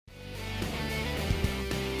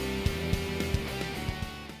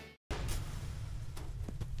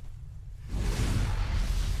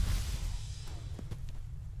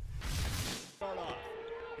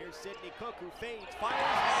Sydney Cook, who fades, fires,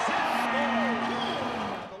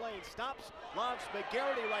 and the lane stops, lobs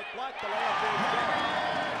McGarity, right block, the layup is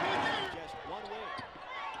good. Just one wing.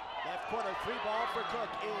 Left corner, three ball for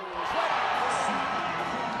Cook is right.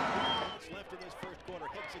 Left in this first quarter.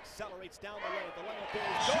 Hicks accelerates down the lane. The layup is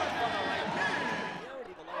good for the right.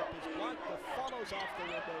 McGarity, the layup is blocked. The follows off the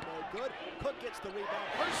window, no good. Cook gets the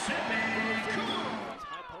rebound.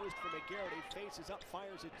 High post for McGarity. Faces up,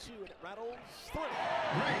 fires at two, and it rattles through.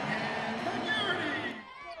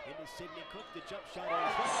 Into Sydney Cook. The jump shot is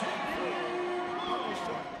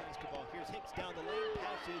short basketball. Here's Hicks down the lane.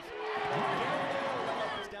 Passes.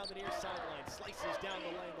 McGarity down the near sideline. Slices down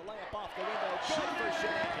the lane. The layup off the window. Good for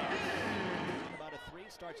Jeanette. About a three.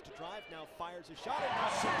 Starts to drive. Now fires a shot and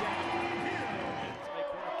knocks it down. Right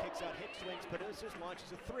corner kicks out. Hicks swings. Panusis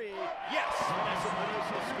launches a three. Yes! Vanessa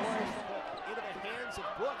Panusis scores into the hands of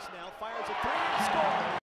Brooks. Now fires a three and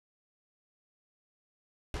scores.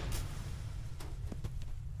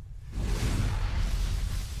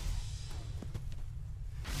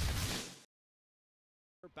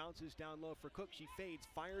 Bounces down low for Cook. She fades,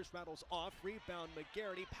 fires, rattles off. Rebound,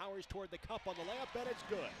 McGarity powers toward the cup on the layup, and it's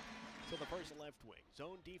good. So the first left wing.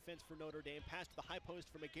 Zone defense for Notre Dame. Pass to the high post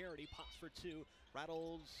for McGarity. Pops for two.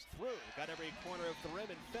 Rattles through. Got every corner of the rim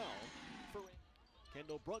and fell. For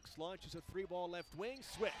Kendall Brooks launches a three-ball left wing.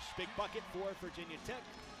 Swish. Big bucket for Virginia Tech.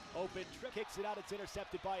 Open trip. Kicks it out. It's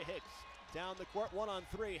intercepted by Hicks. Down the court,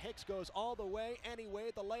 1-on-3. Hicks goes all the way.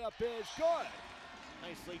 Anyway, the layup is good.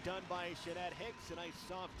 Nicely done by Jeanette Hicks. A nice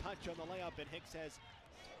soft touch on the layup, and Hicks has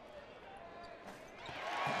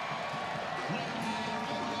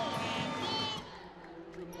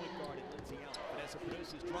true point guard and Lindsay Allen. Vanessa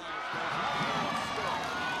Panusis drives,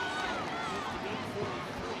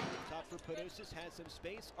 top for Panusis, has some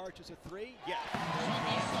space, arches a three, yes.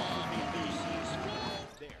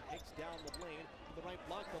 There, Hicks down the lane, to the right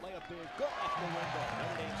block, the layup is good off the window.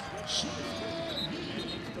 Notre Dame switch, and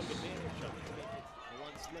Hicks took advantage of it. The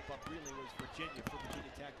one slip up really was Virginia for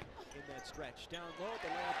Virginia Tech in that stretch. Down low, the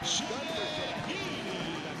layup is good for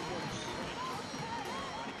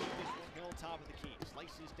Trying to keep this one hill top of the key.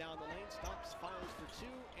 Slices down the lane, stops, fires for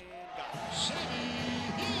two, and got it.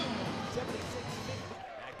 76-50.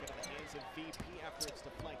 Back into the hands of VP after it's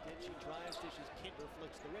deflected. She drives, dishes, Kinder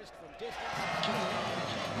flicks the wrist from distance.